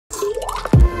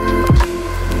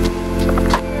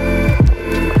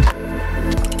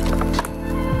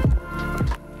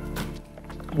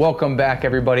Welcome back,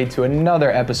 everybody, to another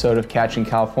episode of Catching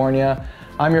California.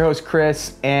 I'm your host,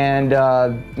 Chris, and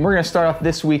we're going to start off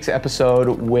this week's episode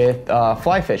with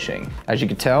fly fishing. As you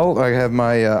can tell, I have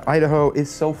my Idaho is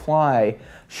so fly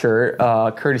shirt,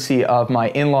 courtesy of my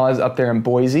in-laws up there in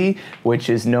Boise,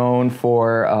 which is known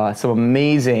for some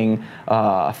amazing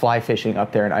fly fishing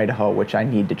up there in Idaho, which I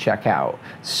need to check out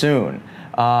soon.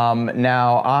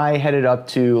 Now, I headed up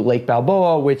to Lake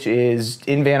Balboa, which is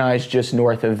in Van Nuys, just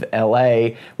north of LA,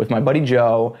 with my buddy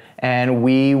Joe, and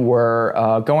we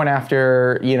were going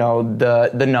after,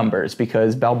 the numbers,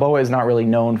 because Balboa is not really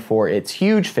known for its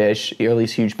huge fish, or at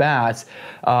least huge bass,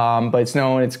 but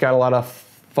it's got a lot of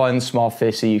fun small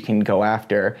fish that you can go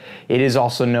after. It is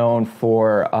also known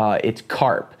for its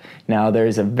carp. Now,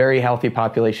 there's a very healthy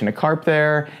population of carp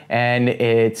there, and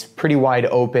it's pretty wide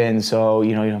open, so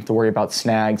you don't have to worry about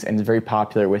snags, and it's very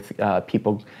popular with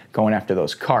people going after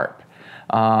those carp.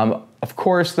 Of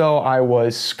course, though, I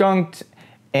was skunked,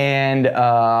 and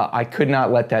I could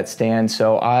not let that stand,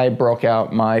 so I broke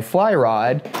out my fly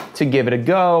rod to give it a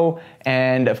go.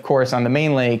 And of course, on the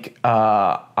main lake,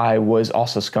 I was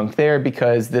also skunked there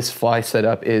because this fly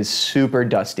setup is super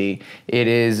dusty. It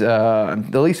is,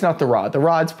 at least not the rod. The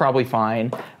rod's probably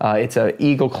fine. It's an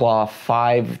Eagle Claw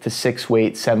 5 to 6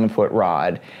 weight, 7-foot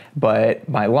rod. But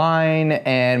my line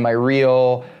and my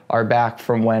reel are back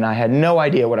from when I had no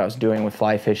idea what I was doing with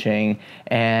fly fishing.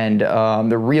 And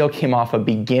the reel came off a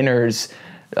beginner's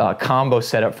combo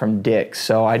setup from Dick's.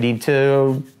 So I need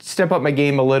to step up my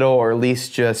game a little, or at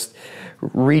least just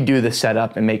redo the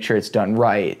setup and make sure it's done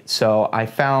right. So I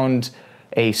found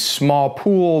a small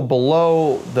pool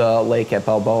below the lake at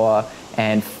Balboa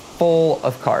and full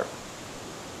of carp.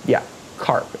 Yeah,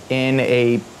 carp in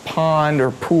a pond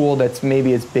or pool that's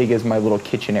maybe as big as my little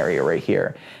kitchen area right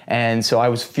here. And so I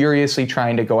was furiously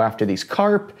trying to go after these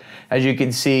carp. As you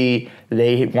can see,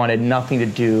 they wanted nothing to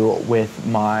do with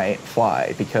my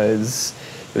fly because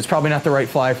it was probably not the right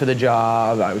fly for the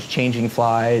job. I was changing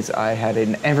flies. I had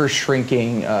an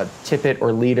ever-shrinking tippet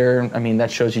or leader. I mean,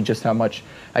 that shows you just how much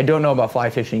I don't know about fly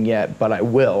fishing yet, but I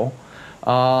will.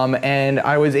 And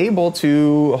I was able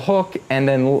to hook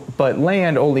but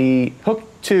land only, hook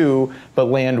 2, but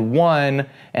land 1,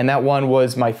 and that one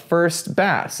was my first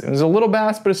bass. It was a little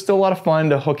bass, but it's still a lot of fun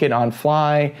to hook it on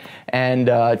fly, and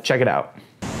check it out.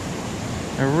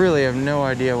 I really have no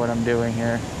idea what I'm doing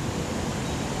here.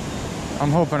 I'm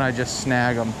hoping I just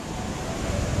snag them.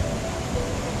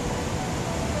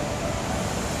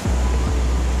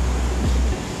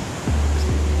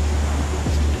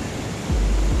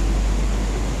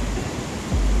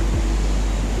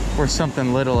 Or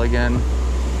something little again.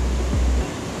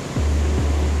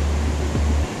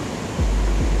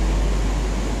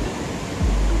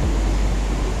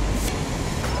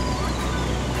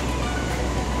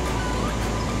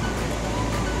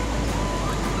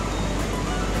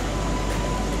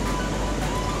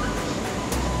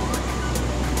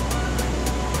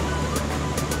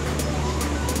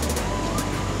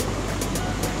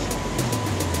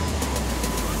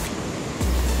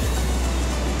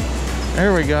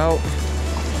 There we go.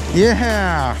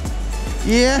 Yeah.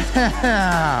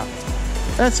 Yeah.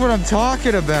 That's what I'm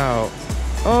talking about.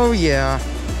 Oh yeah.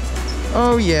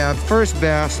 Oh yeah. First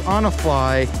bass on a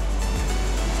fly.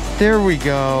 There we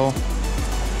go.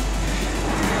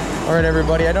 All right,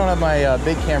 everybody. I don't have my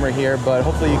big camera here, but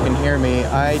hopefully you can hear me.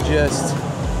 I just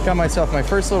got myself my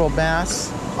first little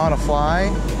bass on a fly.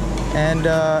 And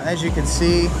as you can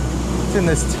see, it's in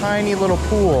this tiny little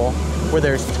pool where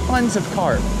there's tons of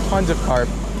carp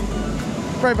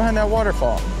right behind that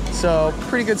waterfall. So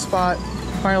pretty good spot.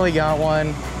 Finally got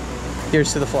one.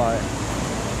 Here's to the fly.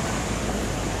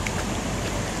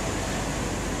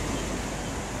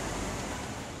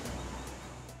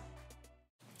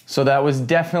 So that was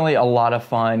definitely a lot of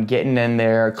fun, getting in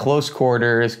there, close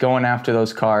quarters, going after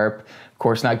those carp. Of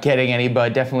course, not getting any,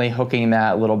 but definitely hooking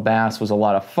that little bass was a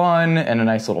lot of fun and a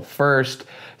nice little first.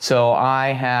 So I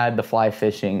had the fly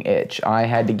fishing itch. I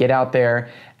had to get out there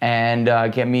and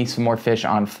get me some more fish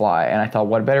on fly. And I thought,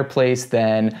 what a better place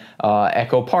than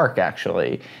Echo Park,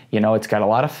 actually. It's got a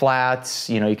lot of flats.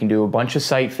 You can do a bunch of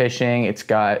sight fishing. It's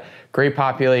got great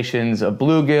populations of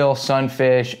bluegill,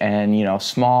 sunfish, and,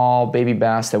 small baby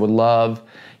bass that would love,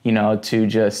 to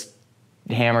just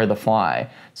hammer the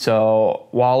fly. So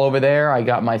while over there, I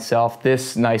got myself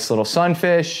this nice little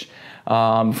sunfish.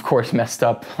 Of course, messed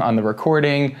up on the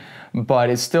recording, but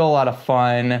it's still a lot of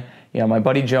fun. My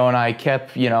buddy Joe and I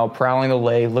kept, prowling the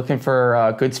lake, looking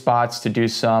for good spots to do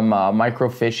some micro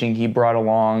fishing. He brought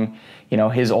along,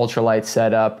 his ultralight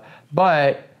setup,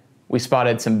 but we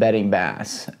spotted some bedding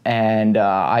bass, and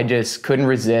I just couldn't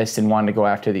resist and wanted to go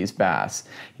after these bass.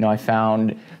 You know, I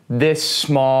found this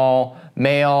small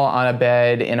male on a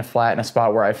bed in a flat in a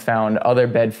spot where I found other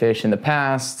bedfish in the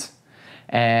past,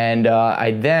 and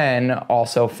I then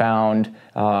also found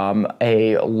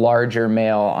a larger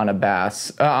male on a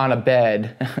bass on a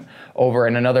bed over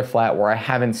in another flat where I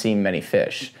haven't seen many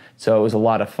fish. So it was a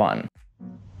lot of fun.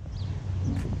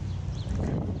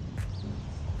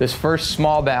 This first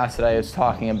small bass that I was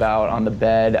talking about on the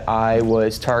bed, I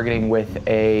was targeting with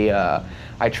a,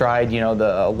 I tried, you know,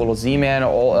 the little Z-Man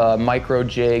micro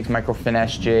jigs, micro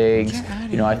finesse jigs.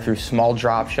 You know, I threw small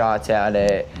drop shots at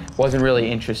it. Wasn't really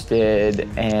interested,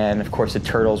 and of course the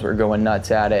turtles were going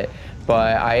nuts at it.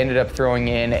 But I ended up throwing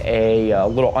in a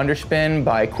little underspin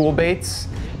by Cool Baits,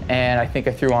 and I think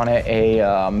I threw on it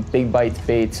a Big Bites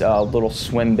Baits little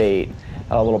swim bait,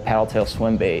 a little paddle tail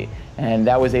swim bait. And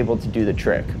that was able to do the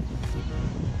trick.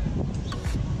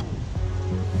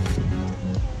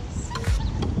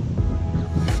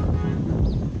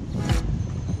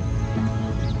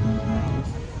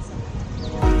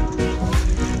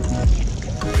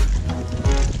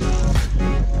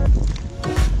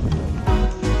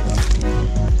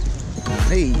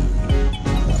 Hey.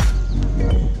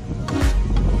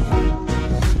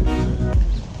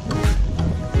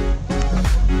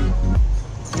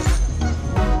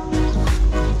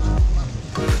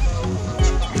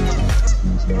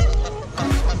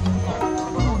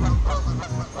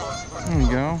 There you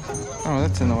go. Oh,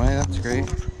 that's in the way. That's great.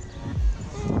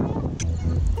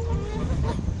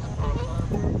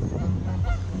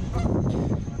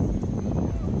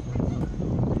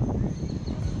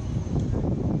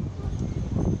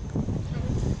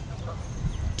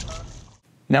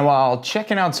 Now, while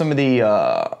checking out some of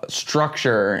the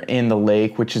structure in the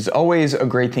lake, which is always a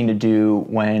great thing to do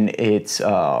when it's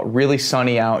really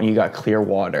sunny out and you got clear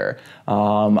water,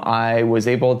 I was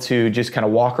able to just kind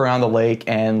of walk around the lake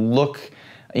and look,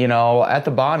 you know, at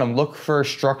the bottom, look for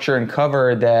structure and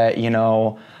cover that, you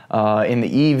know, in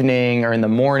the evening or in the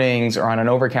mornings or on an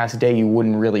overcast day you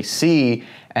wouldn't really see.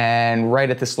 And right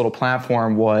at this little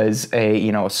platform was a,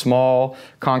 you know, a small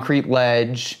concrete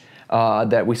ledge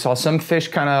that we saw some fish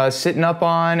kind of sitting up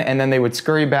on, and then they would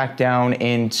scurry back down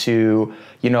into,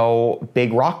 you know,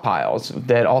 big rock piles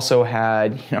that also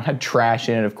had, you know, had trash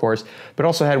in it, of course, but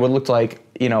also had what looked like,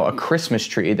 you know, a Christmas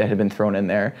tree that had been thrown in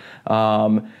there.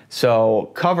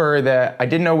 So cover that I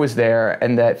didn't know was there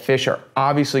and that fish are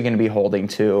obviously going to be holding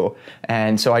to.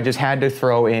 And so I just had to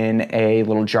throw in a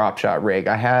little drop shot rig.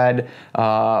 I had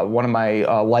one of my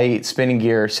light spinning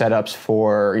gear setups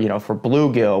for, you know, for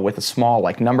bluegill with a small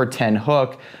like number 10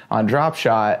 hook on drop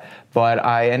shot. But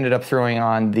I ended up throwing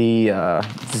on the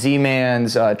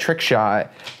Z-Man's trick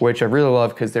shot, which I really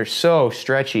love because they're so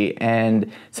stretchy. And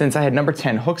since I had number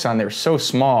 10 hooks on, they were so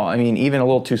small. I mean, even a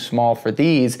little too small for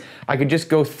these. I could just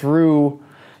go through,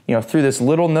 you know, through this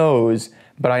little nose.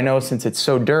 But I know since it's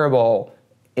so durable,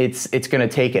 it's going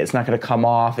to take it. It's not going to come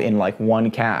off in like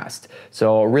one cast.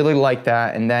 So I really like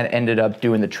that. And that ended up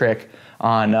doing the trick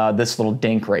on this little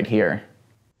dink right here.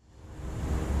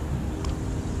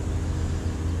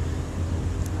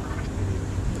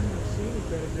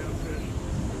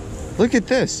 Look at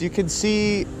this. You can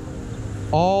see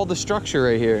all the structure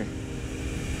right here.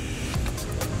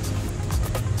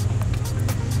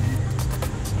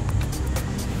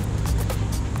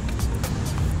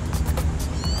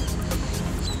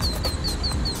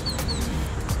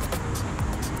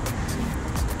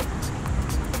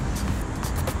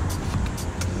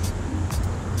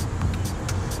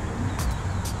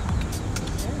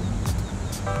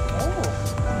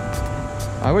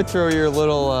 I would throw your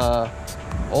little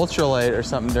ultralight or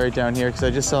something right down here because I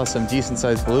just saw some decent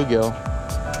sized bluegill.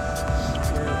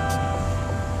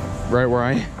 Right where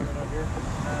I am.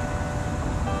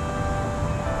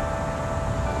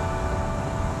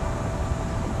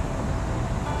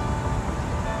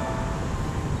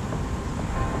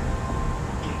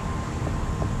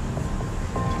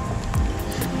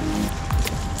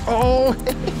 Oh!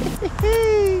 There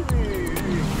you go.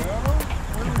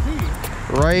 Where is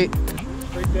he? Right.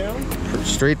 Straight down?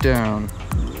 Straight down.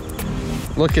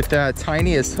 Look at that,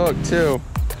 tiniest hook too.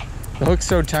 The hook's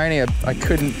so tiny, I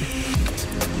couldn't,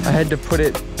 I had to put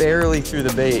it barely through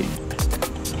the bait.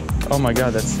 Oh my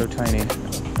God, that's so tiny.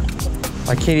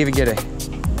 I can't even get a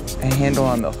handle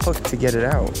on the hook to get it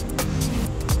out.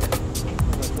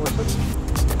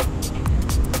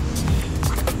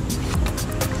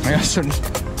 I got some,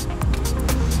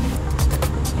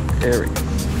 there we go.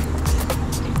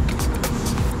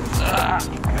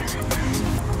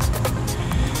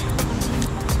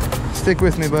 Stick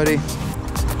with me, buddy.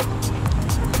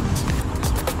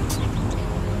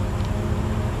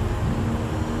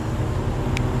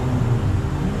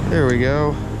 There we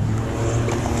go.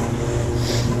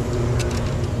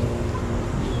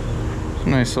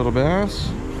 Nice little bass.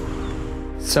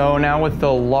 So now with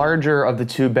the larger of the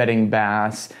two bedding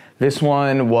bass, this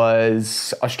one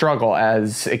was a struggle,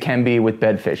 as it can be with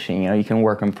bed fishing. You know, you can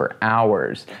work them for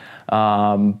hours.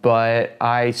 But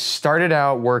I started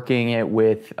out working it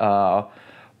with, I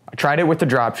tried it with the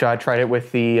drop shot, tried it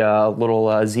with the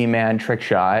little Z-Man trick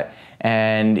shot,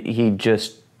 and he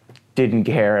just didn't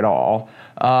care at all.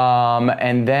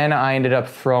 And then I ended up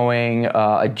throwing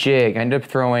a jig. I ended up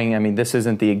throwing, I mean, this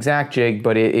isn't the exact jig,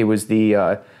 but it was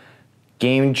the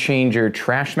Game Changer Lures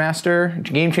Trashmaster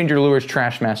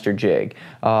jig,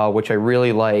 which I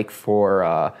really like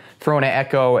for throwing an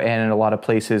Echo and in a lot of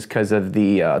places because of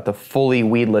the fully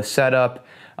weedless setup.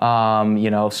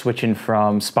 You know, switching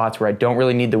from spots where I don't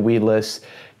really need the weedless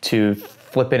to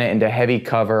flipping it into heavy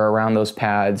cover around those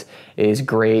pads is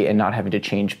great, and not having to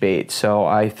change bait. So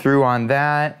I threw on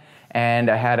that, and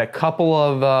I had a couple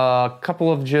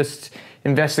of just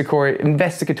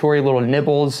investigatory little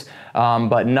nibbles,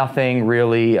 but nothing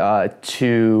really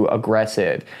too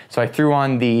aggressive. So I threw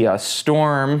on the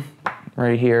Storm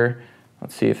right here.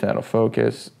 Let's see if that'll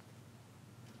focus.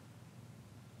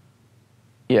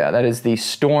 Yeah, that is the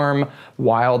Storm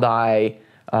Wild Eye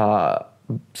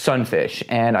sunfish,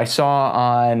 and I saw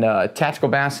on Tactical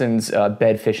Bassin's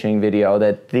bed fishing video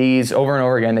that these, over and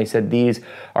over again, they said these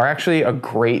are actually a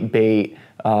great bait,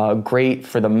 great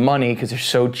for the money because they're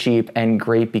so cheap, and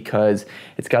great because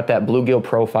it's got that bluegill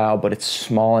profile, but it's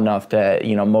small enough that,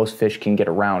 you know, most fish can get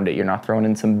around it. You're not throwing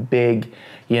in some big,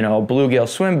 you know, bluegill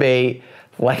swim bait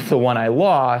like the one I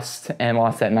lost that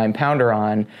 9-pounder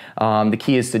on. The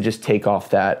key is to just take off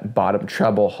that bottom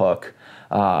treble hook,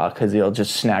 because it'll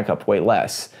just snag up way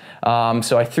less.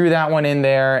 So I threw that one in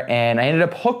there, and I ended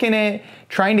up hooking it,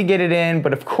 trying to get it in,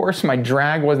 but of course my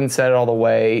drag wasn't set all the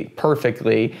way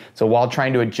perfectly. So while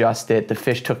trying to adjust it, the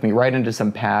fish took me right into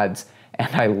some pads,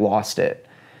 and I lost it.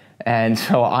 And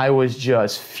so I was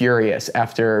just furious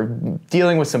after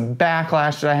dealing with some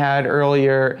backlash that I had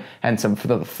earlier and some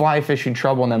fly fishing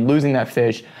trouble, and then losing that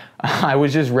fish. I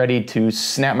was just ready to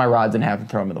snap my rods in half and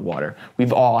throw them in the water.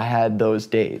 We've all had those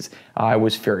days. I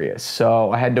was furious.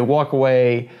 So I had to walk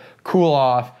away, cool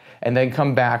off, and then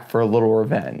come back for a little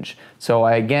revenge. So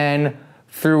I again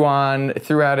threw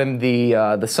out him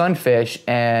the sunfish,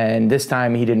 and this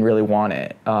time he didn't really want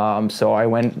it. So I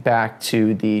went back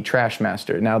to the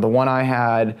Trashmaster. Now the one I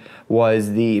had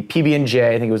was the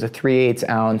PB&J. I think it was a 3/8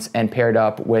 ounce, and paired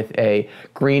up with a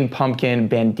green pumpkin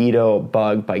bandito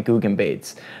bug by Guggen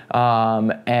Baits.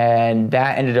 And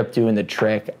that ended up doing the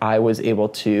trick. I was able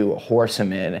to horse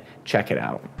him in. Check it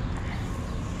out.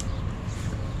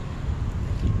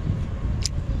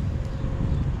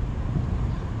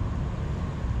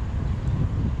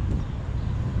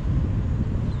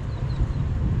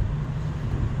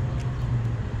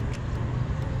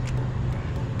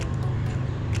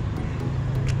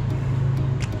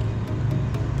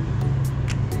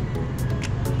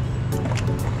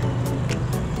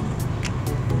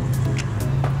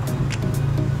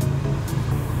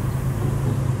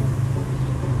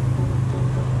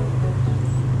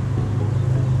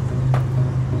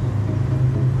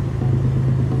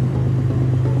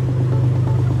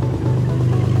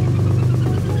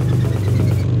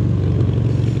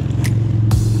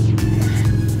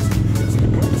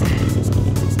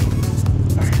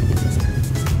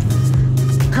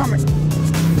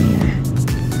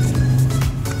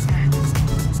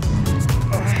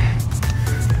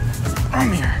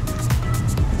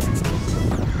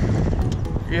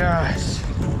 Yes.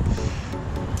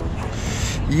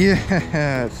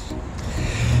 Yes.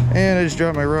 And I just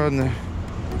dropped my rod in the...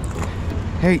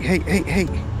 Hey, hey, hey, hey.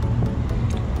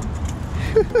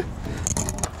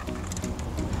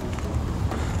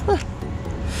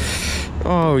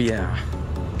 Oh, yeah.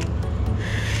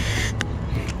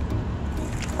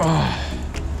 Oh.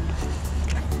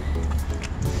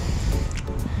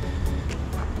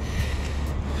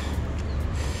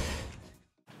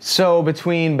 So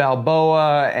between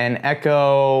Balboa and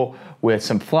Echo, with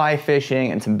some fly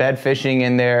fishing and some bed fishing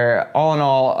in there, all in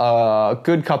all, a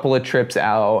good couple of trips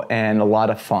out and a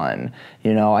lot of fun.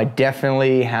 You know, I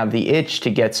definitely have the itch to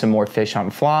get some more fish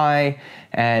on fly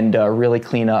and really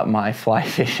clean up my fly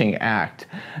fishing act.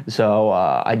 So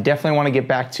I definitely want to get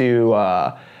back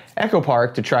to Echo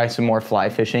Park to try some more fly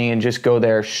fishing and just go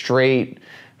there straight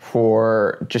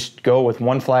for, just go with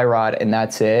one fly rod and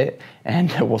that's it.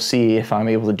 And we'll see if I'm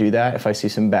able to do that, if I see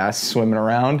some bass swimming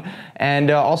around. And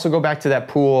also go back to that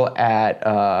pool at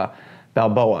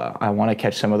Balboa. I want to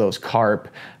catch some of those carp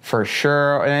for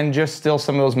sure, and just still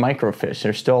some of those microfish.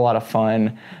 They're still a lot of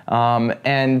fun.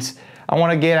 And I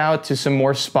want to get out to some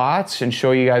more spots and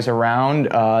show you guys around.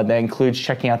 That includes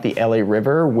checking out the LA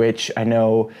River, which I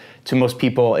know to most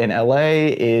people in LA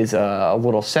is a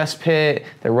little cesspit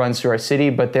that runs through our city,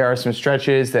 but there are some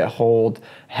stretches that hold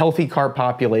healthy carp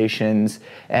populations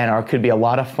and could be a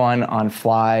lot of fun on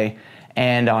fly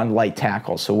and on light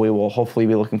tackle. So we will hopefully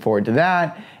be looking forward to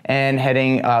that and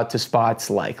heading out to spots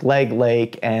like Leg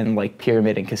Lake and like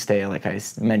Pyramid and Castella, like I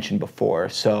mentioned before.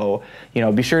 So,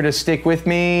 be sure to stick with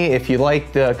me. If you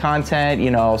like the content,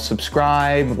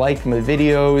 subscribe, like my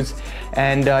videos,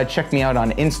 and check me out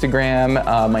on Instagram.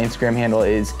 My Instagram handle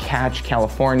is Catch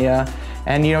California.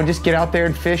 And, just get out there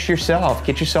and fish yourself.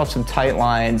 Get yourself some tight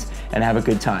lines and have a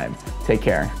good time. Take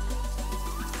care.